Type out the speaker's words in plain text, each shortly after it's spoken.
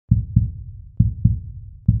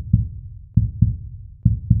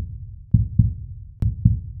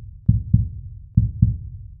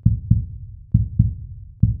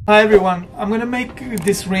Hi everyone, I'm gonna make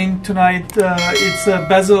this ring tonight. It's a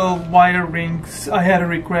bezel wire ring. I had a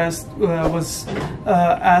request, was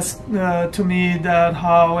asked to me that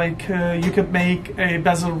how you could make a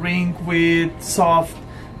bezel ring with soft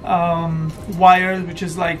wires, which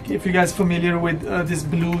is like, if you guys familiar with this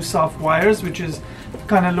blue soft wires, which is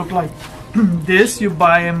kind of look like this. You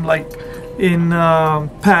buy them like in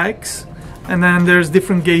packs. And then there's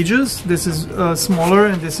different gauges. This is smaller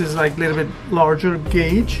and this is like a little bit larger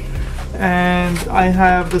gauge. And I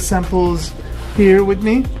have the samples here with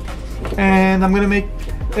me. And I'm gonna make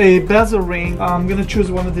a bezel ring. I'm gonna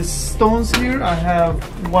choose one of these stones here. I have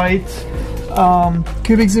white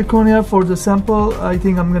cubic zirconia for the sample. I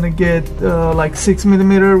think I'm gonna get like 6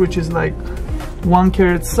 millimeter, which is like 1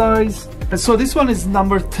 carat size. So this one is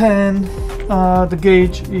number 10, the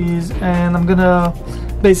gauge is, and I'm gonna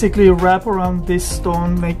basically wrap around this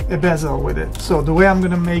stone, make a bezel with it. So the way I'm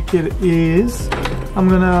gonna make it is I'm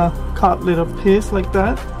gonna cut little piece like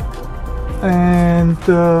that, and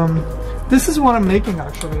this is what I'm making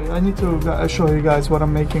actually. I need to show you guys what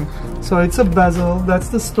I'm making. So it's a bezel, that's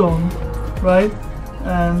the stone, right?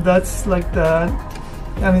 And that's like that,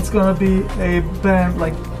 and it's gonna be a band,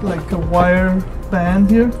 like a wire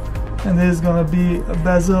band here, and there's gonna be a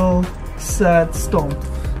bezel set stone.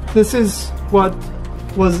 This is what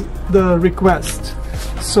was the request.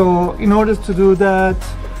 So in order to do that,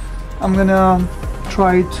 I'm gonna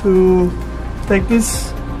try to take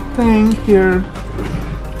this thing here,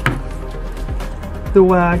 the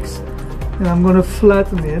wax, and I'm gonna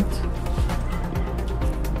flatten it.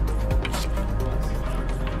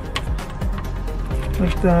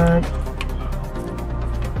 Like that.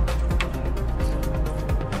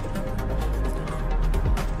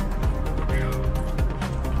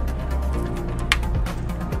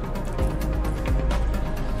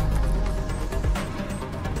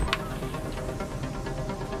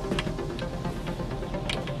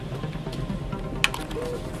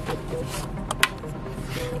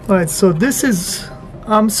 Alright, so this is,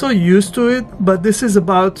 I'm so used to it, but this is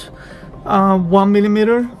about 1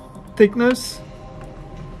 millimeter thickness.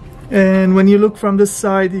 And when you look from the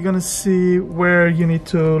side, you're gonna see where you need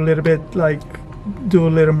to a little bit like do a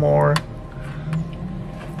little more.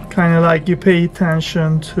 Kind of like you pay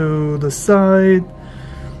attention to the side.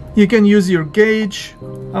 You can use your gauge.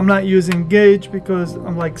 I'm not using gauge because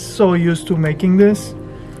I'm like so used to making this.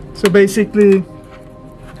 So basically,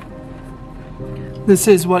 this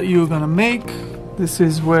is what you're gonna make. This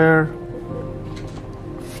is where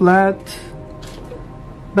flat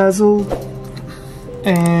bezel,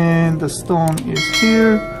 and the stone is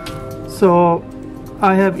here. So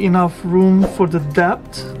I have enough room for the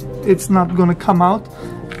depth. It's not gonna come out.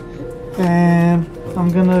 And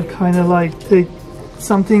I'm gonna kind of like take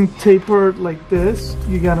something tapered like this.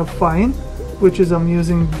 You gotta find, which is I'm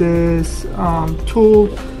using this tool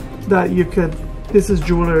that you could, this is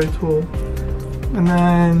jewelry tool. And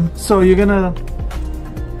then, so you're gonna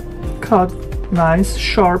cut nice,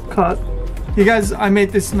 sharp cut. You guys, I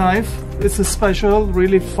made this knife. It's a special,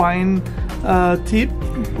 really fine tip.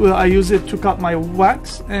 I use it to cut my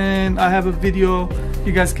wax, and I have a video.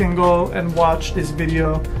 You guys can go and watch this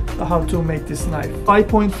video how to make this knife.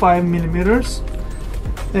 5.5 millimeters,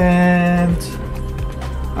 and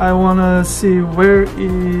I wanna see where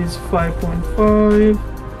is 5.5,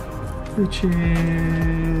 which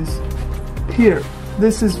is here.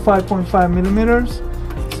 This is 5.5 millimeters,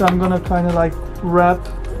 so I'm gonna kind of like wrap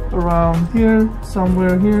around here,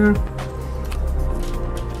 somewhere here,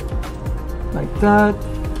 like that.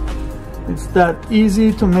 It's that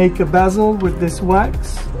easy to make a bezel with this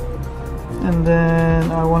wax. And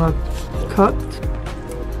then I want to cut.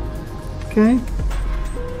 Okay,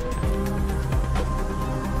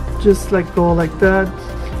 just like go like that.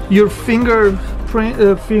 Your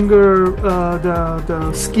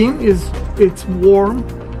the skin is, it's warm,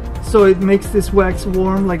 so it makes this wax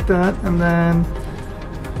warm like that, and then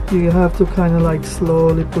you have to kind of like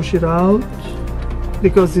slowly push it out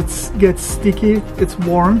because it gets sticky. It's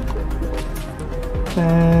warm.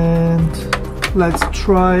 And let's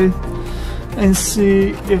try and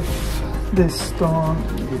see if this stone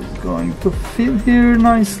is going to fit here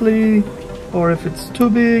nicely, or if it's too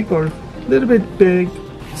big or a little bit big.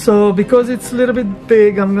 So because it's a little bit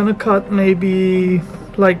big, I'm gonna cut maybe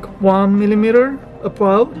like 1 millimeter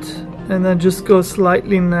about, and then just go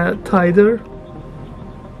slightly tighter,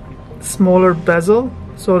 smaller bezel,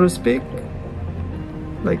 so to speak,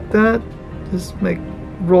 like that. Just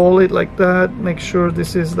roll it like that. Make sure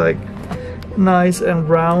this is like nice and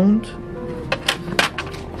round.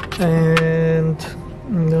 And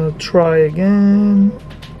I'm gonna try again.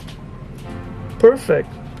 Perfect.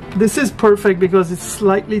 this is perfect because it's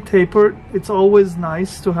slightly tapered. It's always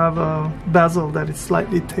nice to have a bezel that is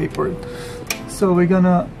slightly tapered. So we're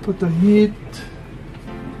gonna put the heat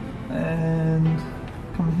and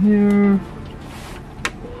come here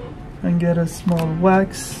and get a small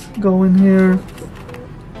wax going here.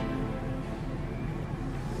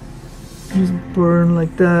 Just burn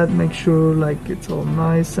like that, make sure like it's all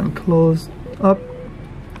nice and closed up.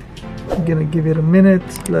 I'm gonna give it a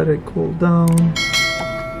minute, let it cool down.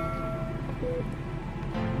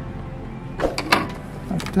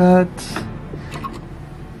 Like that.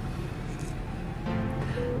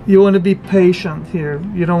 You want to be patient here.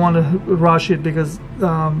 You don't want to rush it because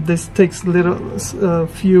this takes a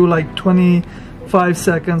few like 25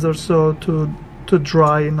 seconds or so to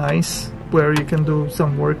dry nice, where you can do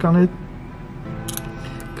some work on it.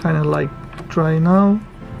 Kind of like dry now,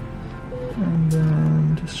 and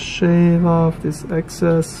then just shave off this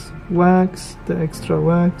excess wax, the extra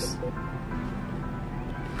wax.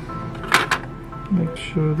 Make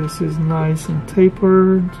sure this is nice and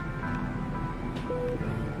tapered.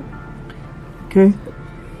 Okay,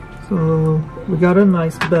 so we got a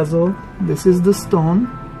nice bezel. This is the stone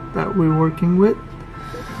that we're working with.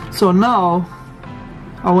 So now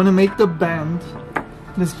I want to make the band,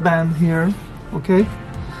 this band here. Okay,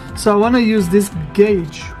 so I want to use this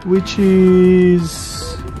gauge, which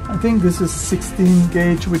is, I think this is 16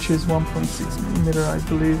 gauge, which is 1.6 millimeter, I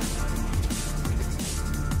believe.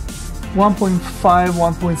 1.5,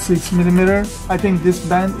 1.6 millimeter. I think this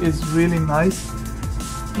band is really nice.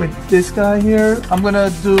 With this guy here, I'm gonna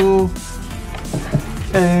do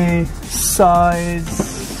a size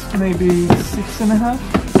maybe 6.5.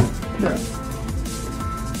 There.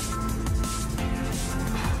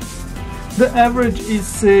 The average is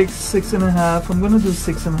 6.5. I'm gonna do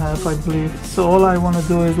 6.5, I believe. So all I want to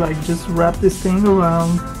do is like just wrap this thing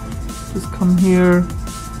around, just come here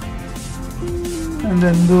and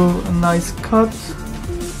then do a nice cut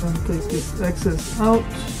and take this excess out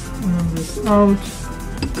and then this out.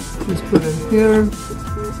 Just put it here.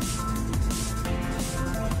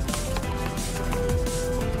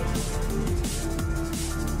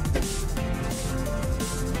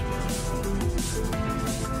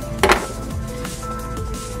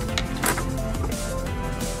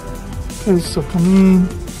 Okay, so come in,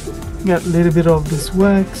 get a little bit of this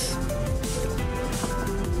wax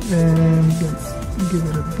and let's give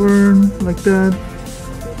it a burn like that.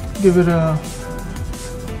 Give it a,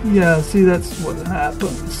 yeah, see, that's what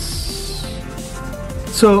happens.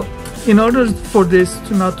 So in order for this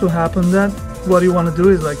to not to happen, that what you want to do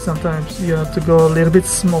is like sometimes you have to go a little bit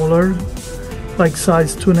smaller, like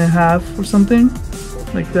size 2.5 or something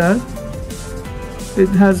like that. It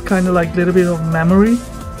has kind of like a little bit of memory,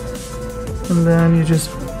 and then you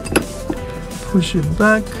just push it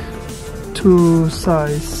back to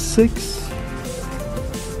size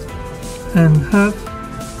 6.5,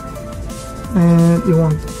 and you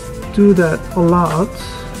won't do that a lot.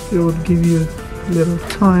 It would give you a little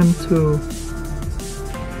time to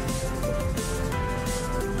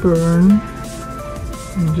burn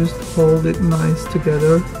and just hold it nice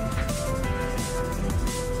together.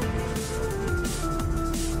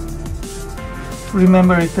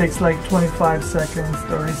 Remember, it takes like 25 seconds,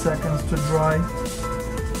 30 seconds to dry.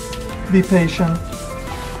 Be patient.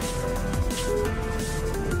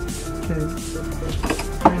 Okay,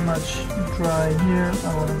 pretty much dry here. I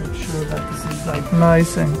want to make sure that this is like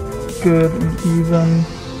nice and good and even.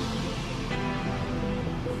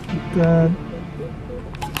 Like that.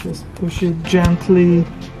 Just push it gently.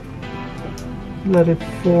 Let it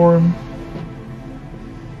form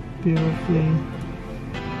beautifully.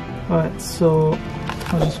 Alright, so I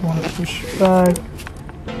just want to push back.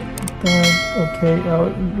 Like that. Okay,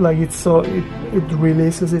 like it's so it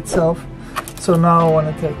releases itself. So now I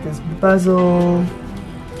want to take this bezel.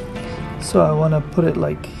 So I want to put it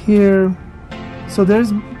like here. So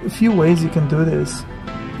there's a few ways you can do this.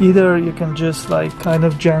 Either you can just like kind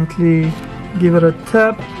of gently give it a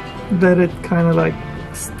tap, let it kind of like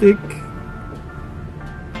stick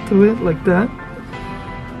to it like that.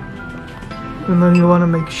 And then you want to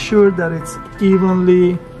make sure that it's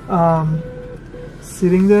evenly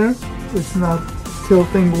sitting there. It's not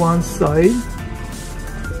tilting one side.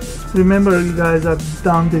 Remember, you guys, I've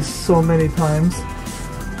done this so many times.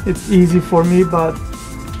 It's easy for me, but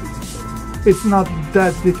it's not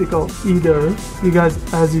that difficult either, you guys,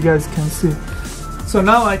 as you guys can see. So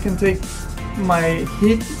now I can take my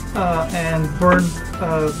heat and burn,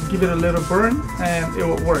 give it a little burn, and it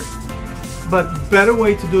will work. But better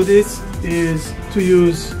way to do this is to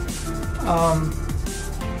use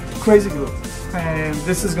crazy glue. and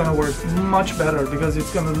this is gonna work much better because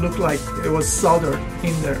it's gonna look like it was soldered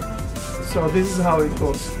in there. So this is how it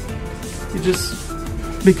goes. You just,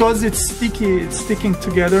 because it's sticky, it's sticking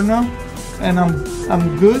together now, and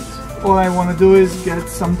I'm good. All I want to do is get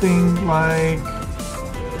something like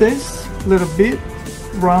this, little bit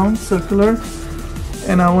round, circular,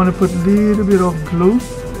 and I want to put a little bit of glue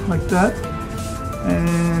like that,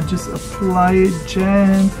 and just apply it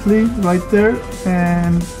gently right there.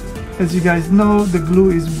 And as you guys know, the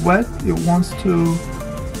glue is wet, it wants to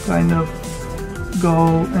kind of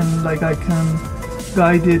go, and like I can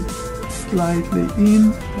guide it slightly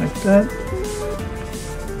in like that,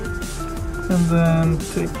 and then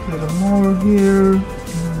take a little more here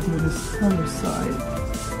and do this other side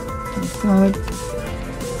like that.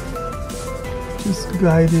 Just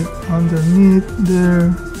guide it underneath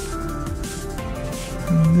there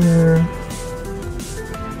and there.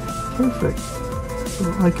 Perfect.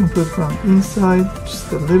 So I can put from inside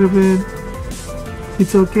just a little bit.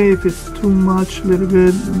 It's okay if it's too much, a little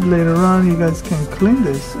bit. Later on you guys can clean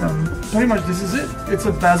this, and pretty much this is it. It's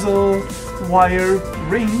a bezel wire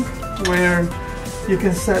ring where you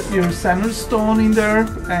can set your center stone in there,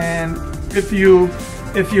 and if you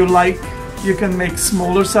like, you can make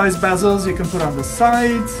smaller size bezels. You can put on the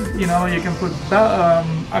sides, you know, you can put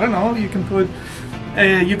I don't know, you can put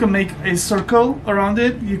you can make a circle around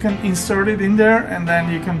it, you can insert it in there, and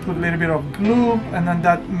then you can put a little bit of glue, and then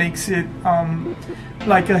that makes it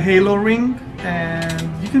like a halo ring.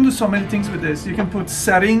 And you can do so many things with this. You can put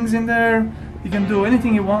settings in there, you can do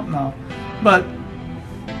anything you want now. But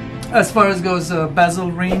as far as goes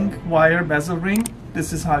bezel ring, wire bezel ring,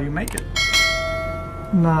 this is how you make it.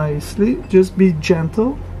 Nicely, just be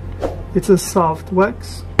gentle. It's a soft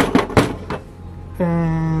wax,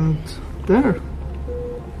 and there.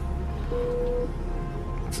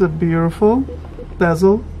 It's a beautiful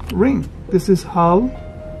bezel ring. This is how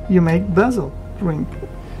you make bezel ring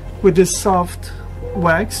with this soft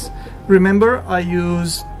wax. Remember,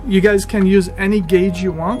 you guys can use any gauge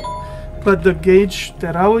you want, but the gauge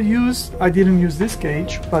that I will use, I didn't use this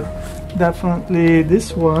gauge, but definitely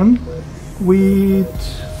this one with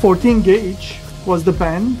 14 gauge was the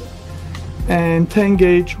band, and 10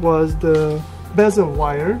 gauge was the bezel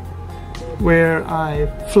wire, where I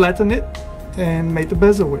flattened it and made the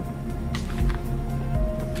bezel with.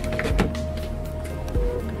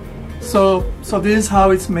 So this is how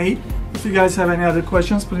it's made. If you guys have any other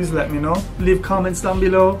questions, please let me know. Leave comments down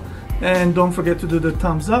below, and don't forget to do the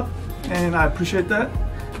thumbs up, and I appreciate that.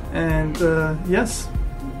 And yes,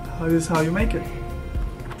 this is how you make it.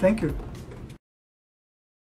 Thank you.